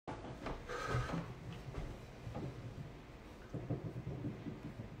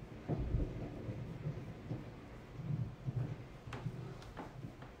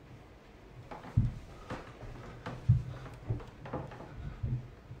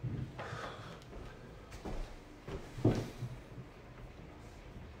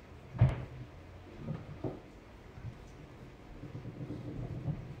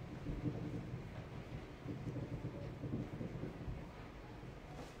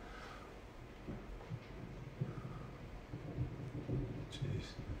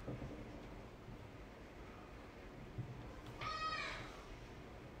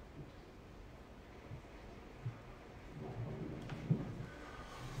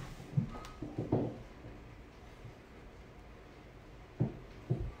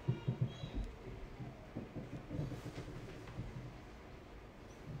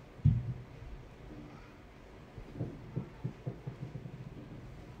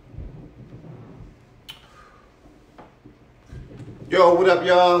Yo, what up,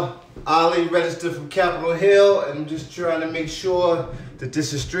 y'all? Ali Reigster from Capitol Hill, and I'm just trying to make sure that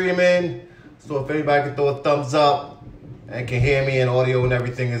this is streaming. So if anybody can throw a thumbs up and can hear me and audio and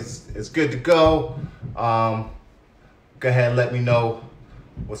everything is good to go, go ahead and let me know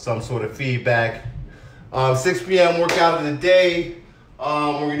with some sort of feedback. 6 p.m. workout of the day.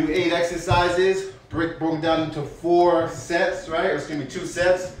 We're gonna do 8 exercises, broken down into 4 sets, right? Or excuse me, 2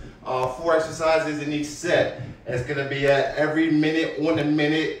 sets. 4 exercises in each set. It's gonna be at every minute, on the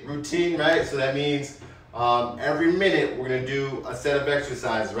minute routine, right? So that means every minute we're gonna do a set of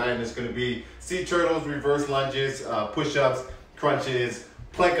exercises, right? And it's gonna be sea turtles, reverse lunges, push-ups, crunches,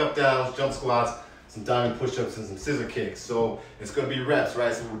 plank up downs, jump squats, some diamond push-ups, and some scissor kicks. So it's gonna be reps,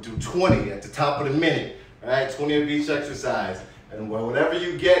 right? So we'll do 20 at the top of the minute, right? 20 of each exercise. And whatever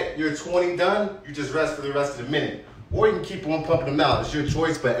you get your 20 done, you just rest for the rest of the minute. Or you can keep on pumping them out. It's your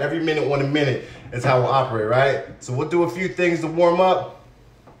choice, but every minute, on a minute is how we'll operate, right? So we'll do a few things to warm up.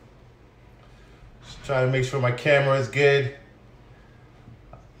 Just trying to make sure my camera is good.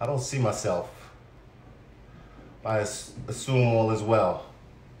 I don't see myself. I assume all is well.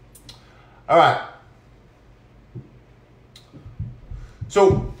 All right.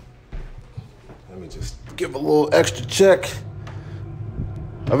 So let me just give a little extra check.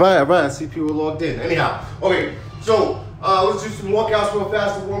 All right. I see people logged in. Anyhow, okay. So let's do some walkouts real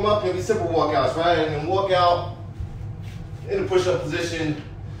fast to warm up. It'll be simple walkouts, right? And then walk out in the push-up position.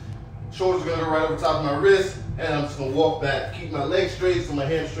 Shoulders are gonna go right over top of my wrist, and I'm just gonna walk back. Keep my legs straight so my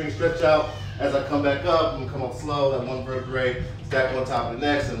hamstrings stretch out. As I come back up, I'm gonna come up slow. That one vertebrae stack on top of the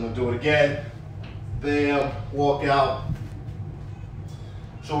next, and I'm gonna do it again. Bam, walk out.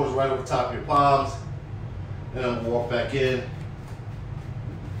 Shoulders right over top of your palms. And I'm gonna walk back in.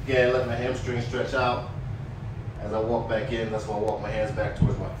 Again, let my hamstrings stretch out. As I walk back in, that's why I walk my hands back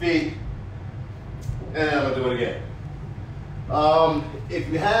towards my feet. And I'm gonna do it again. If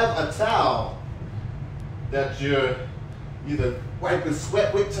you have a towel that you're either wiping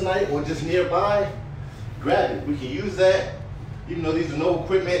sweat with tonight or just nearby, grab it. We can use that. Even though these are no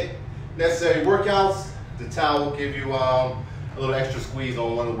equipment necessary workouts, the towel will give you a little extra squeeze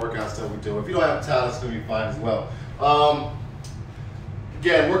on one of the workouts that we do. If you don't have a towel, it's gonna be fine as well.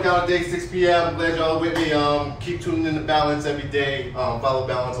 Again, workout day, 6 p.m. Glad y'all with me. Keep tuning in to Balance every day. Follow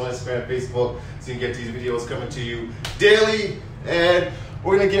Balance on Instagram, Facebook, so you can get these videos coming to you daily. And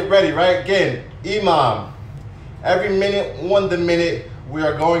we're gonna get ready, right? Again, Imam. Every minute, on the minute, we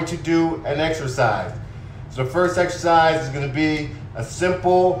are going to do an exercise. So the first exercise is gonna be a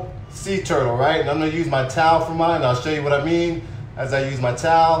simple sea turtle, right? And I'm gonna use my towel for mine. I'll show you what I mean as I use my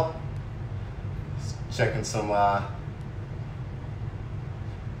towel. Just checking some,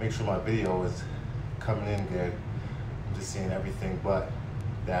 make sure my video is coming in good. I'm just seeing everything but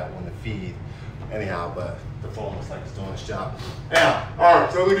that on the feed. Anyhow, but the phone looks like it's doing its job. Now, all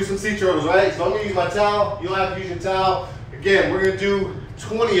right, so we're gonna do some sea turtles, right? So I'm gonna use my towel. You don't have to use your towel. Again, we're gonna do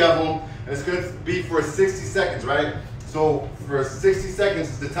 20 of them, and it's gonna be for 60 seconds, right? So for 60 seconds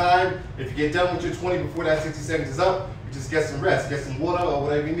is the time. If you get done with your 20 before that 60 seconds is up, you just get some rest, get some water or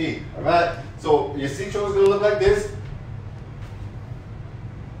whatever you need, all right? So your sea turtle is gonna look like this.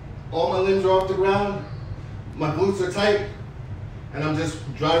 All my limbs are off the ground, my glutes are tight, and I'm just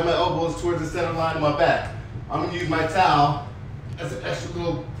driving my elbows towards the center line of my back. I'm gonna use my towel as an extra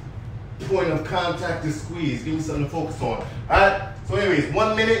little point of contact to squeeze. Give me something to focus on. All right, so anyways,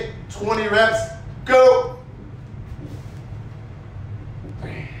 1 minute, 20 reps, go.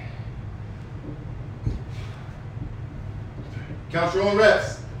 Count your own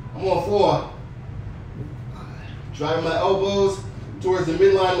reps. I'm on 4. Driving my elbows towards the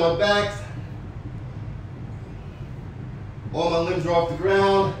midline of my back. All my limbs are off the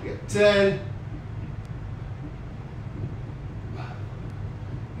ground. Get 10.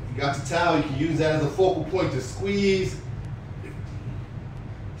 If you got the towel, you can use that as a focal point to squeeze.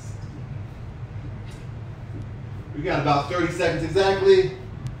 We got about 30 seconds exactly.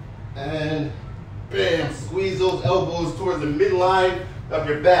 And bam, squeeze those elbows towards the midline of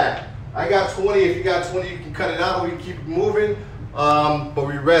your back. I got 20. If you got 20, you can cut it out or you can keep it moving. But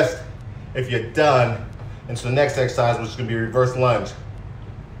we rest if you're done. And so the next exercise, which is gonna be reverse lunge.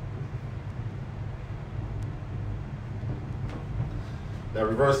 That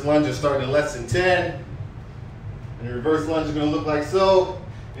reverse lunge is starting in less than 10. And the reverse lunge is gonna look like so.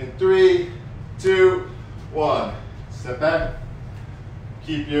 In 3, 2, 1. Step back.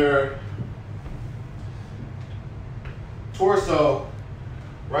 Keep your torso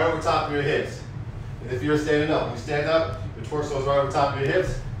right over top of your hips. And if you're standing up, when you stand up, your torso is right over top of your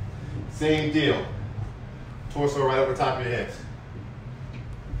hips. Same deal. Torso right over top of your hips.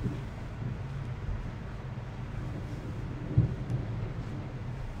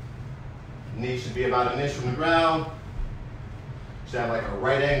 knee should be about 1 inch from the ground. Should have like a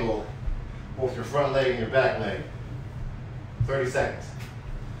right angle, both your front leg and your back leg. 30 seconds.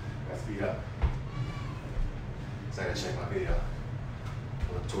 Gotta speed up. So I gotta check my video.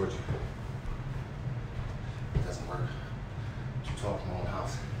 Look towards you. It doesn't work. You talk in my own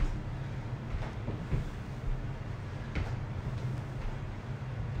house.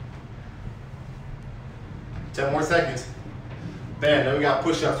 Ten more seconds. Bam, then we got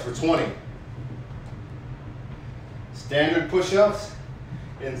push-ups for 20. Standard push-ups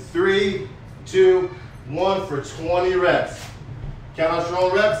in 3, 2, 1 for 20 reps. Count out your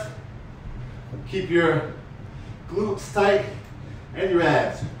own reps. Keep your glutes tight and your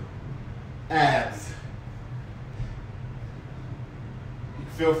abs. Abs.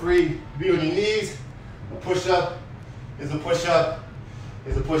 Feel free to be on your knees. A push-up is a push-up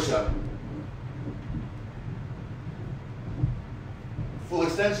is a push-up. Full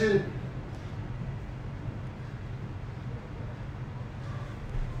extension.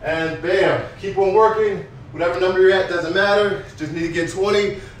 And bam, keep on working. Whatever number you're at, doesn't matter. Just need to get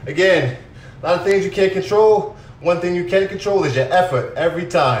 20. Again, a lot of things you can't control. One thing you can control is your effort every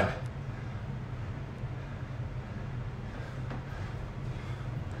time.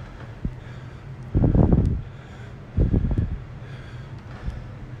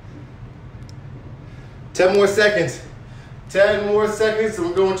 Ten more seconds. 10 more seconds, and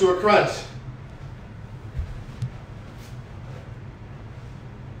we're going to a crunch.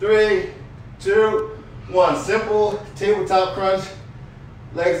 3, 2, 1. Simple tabletop crunch.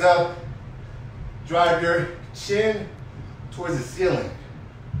 Legs up. Drive your chin towards the ceiling.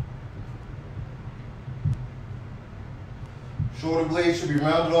 Shoulder blades should be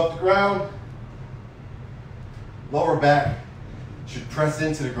rounded off the ground. Lower back should press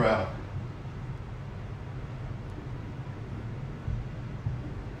into the ground.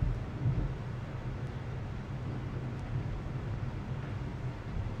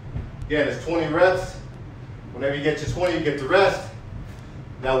 Again, it's 20 reps. Whenever you get to 20, you get the rest.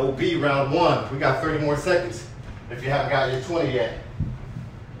 That will be round 1. We got 30 more seconds if you haven't got your 20 yet.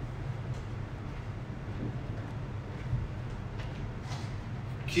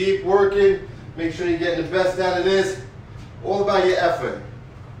 Keep working. Make sure you're getting the best out of this. All about your effort.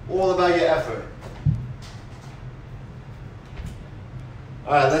 All about your effort.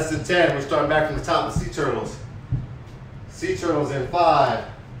 All right, less than 10. We're starting back from the top of sea turtles. Sea turtles in 5,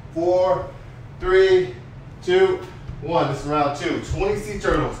 4, 3, 2, 1. This is round 2. 20 sea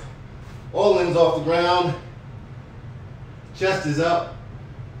turtles. All limbs off the ground. Chest is up.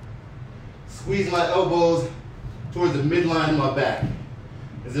 Squeeze my elbows towards the midline of my back.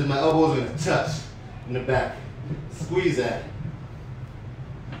 As if my elbows are going to touch in the back. Squeeze that.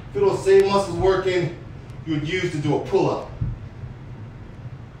 Feel those same muscles working you would use to do a pull-up.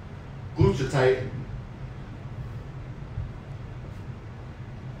 Glutes are tight.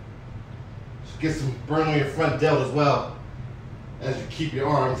 Get some burn on your front delt as well as you keep your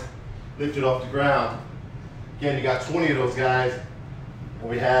arms lifted off the ground. Again, you got 20 of those guys, and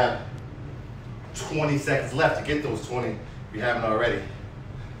we have 20 seconds left to get those 20 if you haven't already.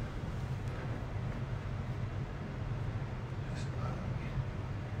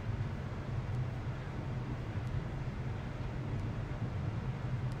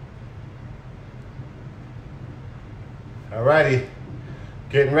 Alrighty.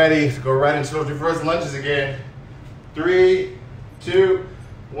 Getting ready to go right into those reverse lunges again. 3, 2,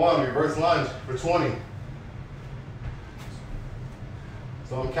 1. Reverse lunge for 20.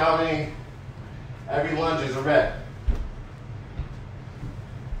 So I'm counting every lunge is a rep.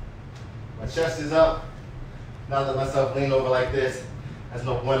 My chest is up. Now let myself lean over like this. That's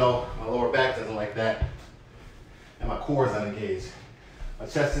no bueno. My lower back doesn't like that. And my core is unengaged. My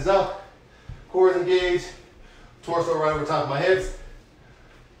chest is up. Core is engaged. Torso right over top of my hips.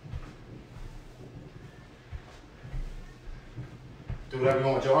 Do whatever you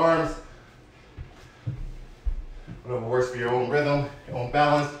want with your arms. Whatever works for your own rhythm, your own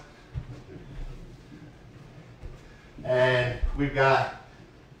balance. And we've got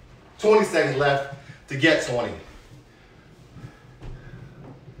 20 seconds left to get 20.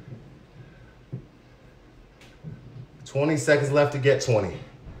 Left to get 20.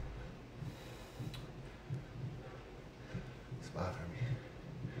 Spot for me.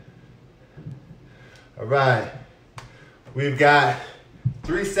 All right. We've got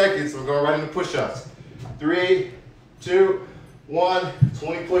 3 seconds. We're going right into push-ups. 3, 2, 1.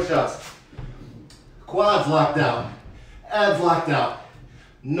 20 push-ups. Quads locked out. Abs locked out.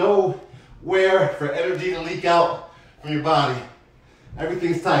 Nowhere for energy to leak out from your body.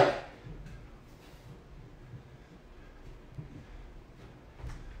 Everything's tight.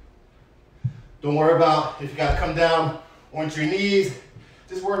 Don't worry about if you gotta come down onto your knees.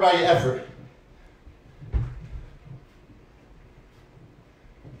 Just worry about your effort.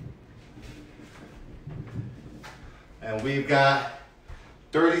 And we've got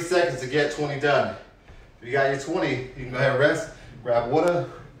 30 seconds to get 20 done. If you got your 20, you can go ahead and rest, grab water,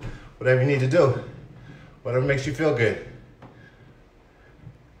 whatever you need to do. Whatever makes you feel good.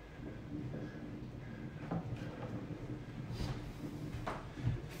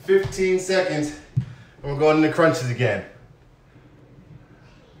 "15 seconds, and we're going into crunches again.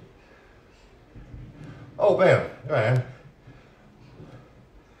 Oh, bam, all right.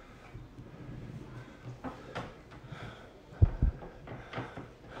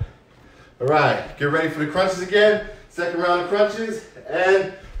 All right, get ready for the crunches again. Second round of crunches,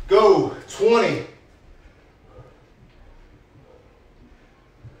 and go. 20.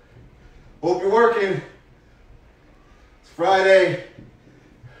 Hope you're working. It's Friday.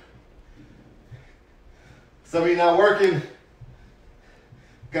 Some of you not working.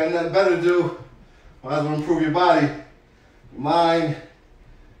 Got nothing better to do. Might as well improve your body, your mind,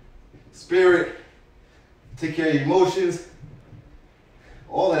 spirit, take care of your emotions,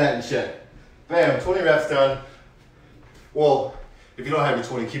 all of that in check. Bam, 20 reps done. Well, if you don't have your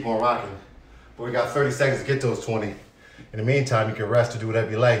 20, keep on rocking. But we got 30 seconds to get those 20. In the meantime, you can rest or do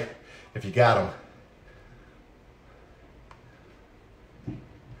whatever you like if you got them.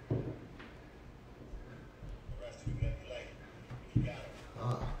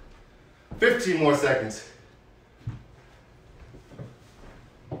 15 more seconds.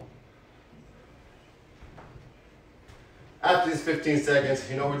 After these 15 seconds,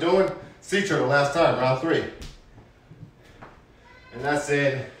 you know what we're doing? Sea turtle last time, round 3. And that's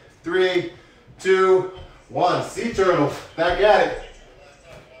in 3, 2, 1. Sea turtle, back at it.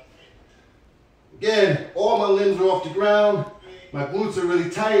 Again, all my limbs are off the ground. My glutes are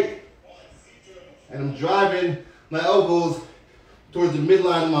really tight. And I'm driving my elbows towards the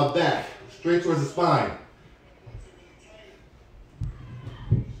midline of my back, straight towards the spine.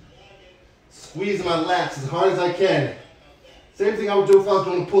 Squeezing my lats as hard as I can. Same thing I would do if I was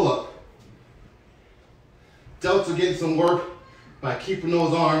doing a pull-up. Delts are getting some work by keeping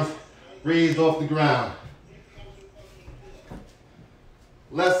those arms raised off the ground.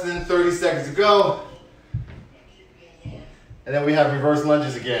 Less than 30 seconds to go. And then we have reverse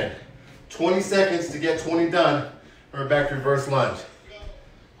lunges again. 20 seconds to get 20 done. We're back to reverse lunge.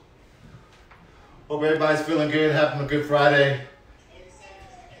 Hope everybody's feeling good, having a good Friday.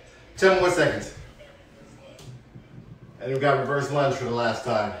 10 more seconds. And we've got reverse lunge for the last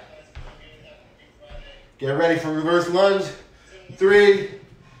time. Get ready for reverse lunge. 3,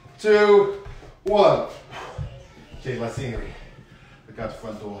 2, 1. Change my scenery. Look out the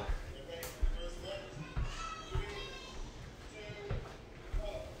front door.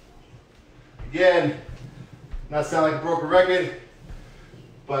 Again, not sound like a broken record,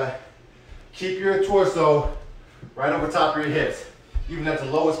 but keep your torso right over top of your hips, even at the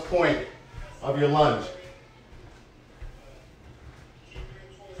lowest point of your lunge.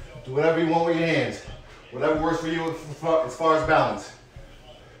 Do whatever you want with your hands. Whatever works for you as far as balance.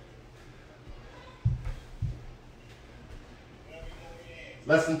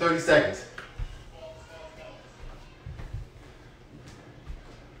 Less than 30 seconds.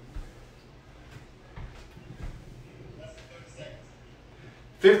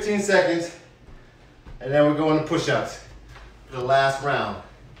 "15 seconds, and then we're going to push-ups for the last round.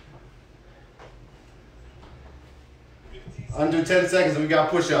 Under 10 seconds and we got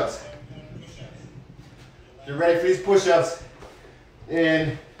push-ups. Get ready for these push-ups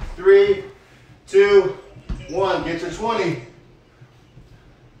in 3, 2, 1. Get your 20.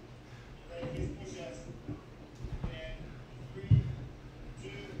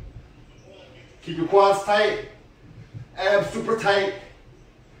 Keep your quads tight, abs super tight.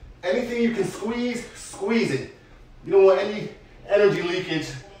 Anything you can squeeze, squeeze it. You don't want any energy leakage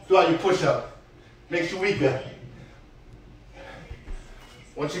throughout your push-up. Makes you weaker.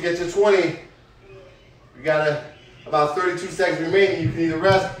 Once you get to 20, you got about 32 seconds remaining. You can either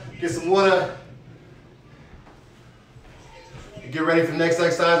rest, get some water, get ready for the next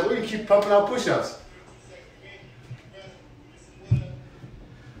exercise, or you can keep pumping out push-ups.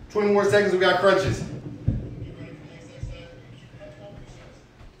 20 more seconds, we got crunches.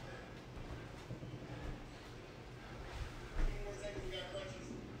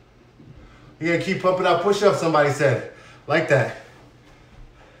 You're gonna keep pumping out push-ups, somebody said. Like that.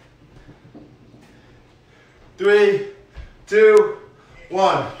 3, 2,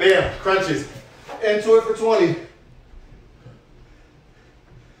 1. Bam, crunches. Into it for 20.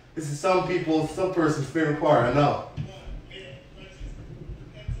 This is some person's favorite part, I know.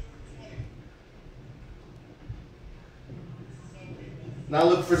 Not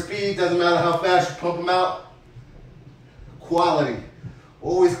looking for speed, doesn't matter how fast you pump them out. Quality.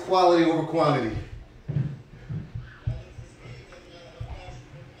 Always quality over quantity.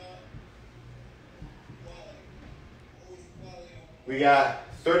 We got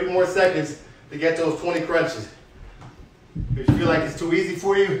 30 more seconds to get those 20 crunches. If you feel like it's too easy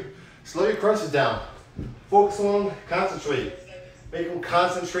for you, slow your crunches down. Focus on them, concentrate. Make them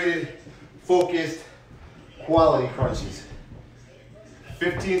concentrated, focused, quality crunches.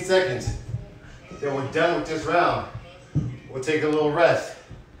 15 seconds. Then we're done with this round. We'll take a little rest.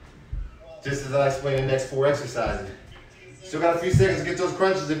 Just as I explain the next 4 exercises. Still got a few seconds to get those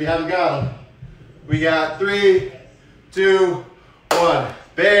crunches if you haven't got them. We got 3, 2, 1.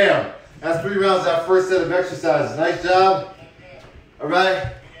 Bam! That's 3 rounds of that first set of exercises. Nice job. All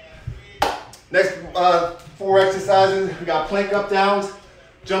right. Next 4 exercises, we got plank up downs,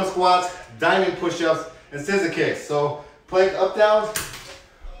 jump squats, diamond push-ups, and scissor kicks. So plank up downs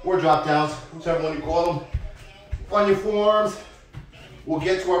or drop downs, whichever one you call them. On your forearms, we'll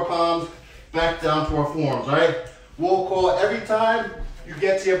get to our palms, back down to our forearms, right? We'll call every time you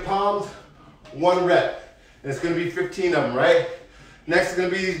get to your palms, 1 rep. And it's gonna be 15 of them, right? Next is gonna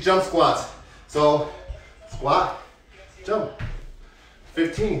be these jump squats. So squat, jump,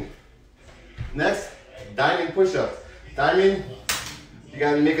 15. Next, diamond push-ups. Diamond, you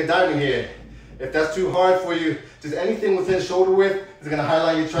gotta make a diamond here. If that's too hard for you, just anything within shoulder width is gonna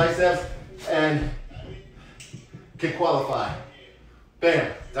highlight your triceps and can qualify.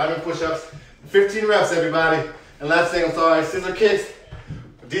 Bam, diamond push-ups. 15 reps, everybody. And last thing, I'm sorry, scissor kicks.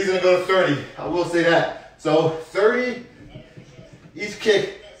 These are gonna go to 30, I will say that. So 30, each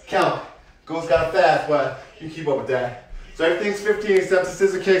kick count. Goes kind of fast, but you keep up with that. So everything's 15 except the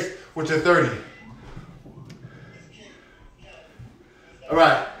scissor kicks, which are 30. All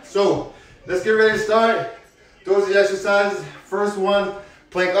right, so let's get ready to start. Those are the exercises. First one,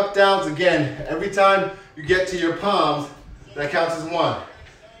 plank up downs. Again, every time you get to your palms, that counts as 1.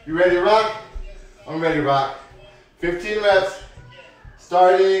 You ready to rock? I'm ready to rock. 15 reps,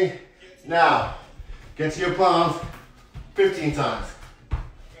 starting now. Get to your palms 15 times.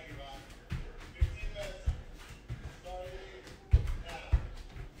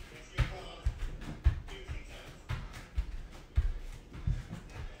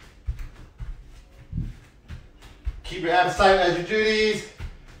 Keep your abs tight as you do these.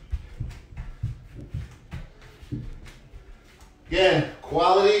 Again,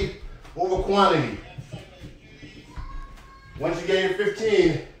 quality over quantity. Once you get your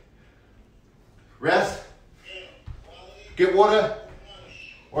 15, rest, get water,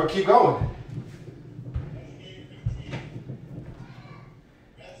 or keep going.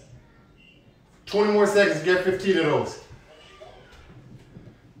 $20 more seconds to get 15 of those.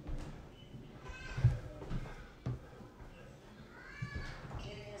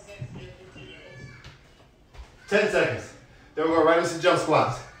 10 seconds. Then we're going right into jump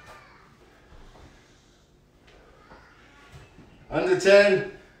squats. Under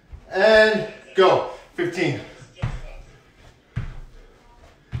 10, and go. 15.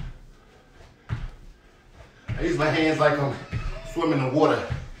 I use my hands like I'm swimming in water.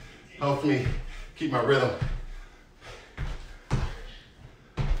 Helps me keep my rhythm.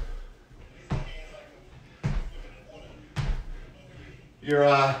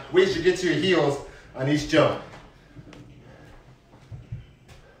 Your weight should get to your heels on each jump.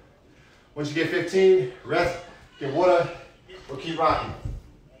 Once you get 15, rest, get water, or keep rocking.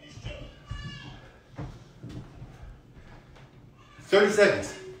 30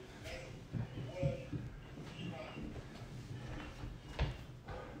 seconds.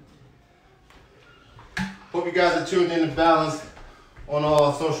 Hope you guys are tuned in to Balance on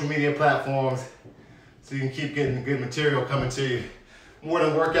all social media platforms so you can keep getting good material coming to you. More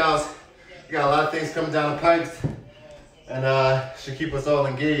than workouts, you got a lot of things coming down the pipes and should keep us all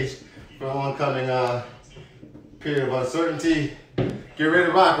engaged for an oncoming period of uncertainty. Get ready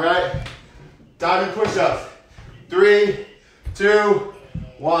to rock, right? Diamond push-ups. 3, 2,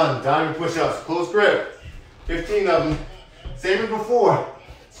 1. Diamond push-ups. Close grip. 15 of them. Same as before.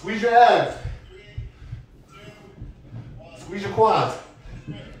 Squeeze your abs. Squeeze your quads.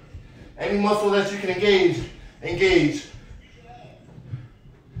 Any muscle that you can engage, engage.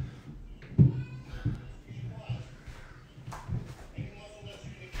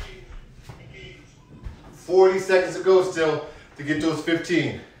 40 seconds to go still to get those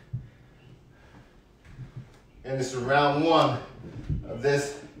 15. And this is round 1 of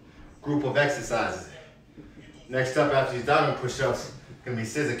this group of exercises. Next up after these diamond push-ups, gonna be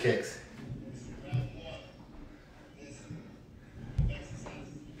scissor kicks.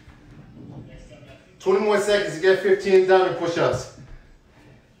 $20 more seconds to get 15 diamond push-ups.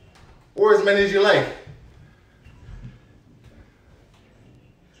 or as many as you like.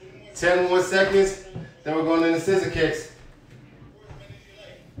 10 more seconds, then we're going into scissor kicks.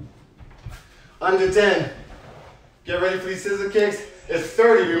 Under 10. Get ready for these scissor kicks. It's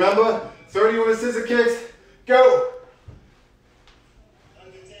 30, remember? 30 with the scissor kicks. Go!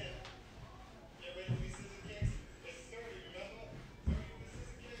 Under 10. Get ready for these scissor kicks. It's 30, remember? 30 with the scissor kicks.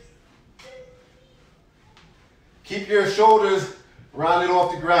 Go! Keep your shoulders rounded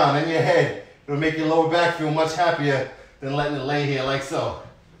off the ground and your head. It'll make your lower back feel much happier than letting it lay here like so.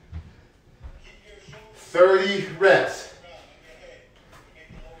 30 reps.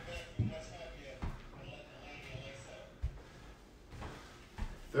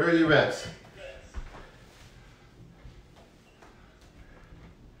 30 reps.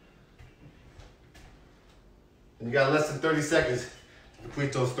 And you got less than 30 seconds to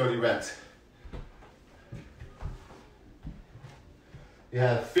complete those 30 reps. You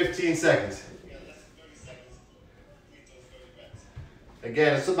have 15 seconds.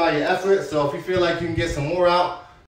 Again, it's about your effort, so if you feel like you can get some more out,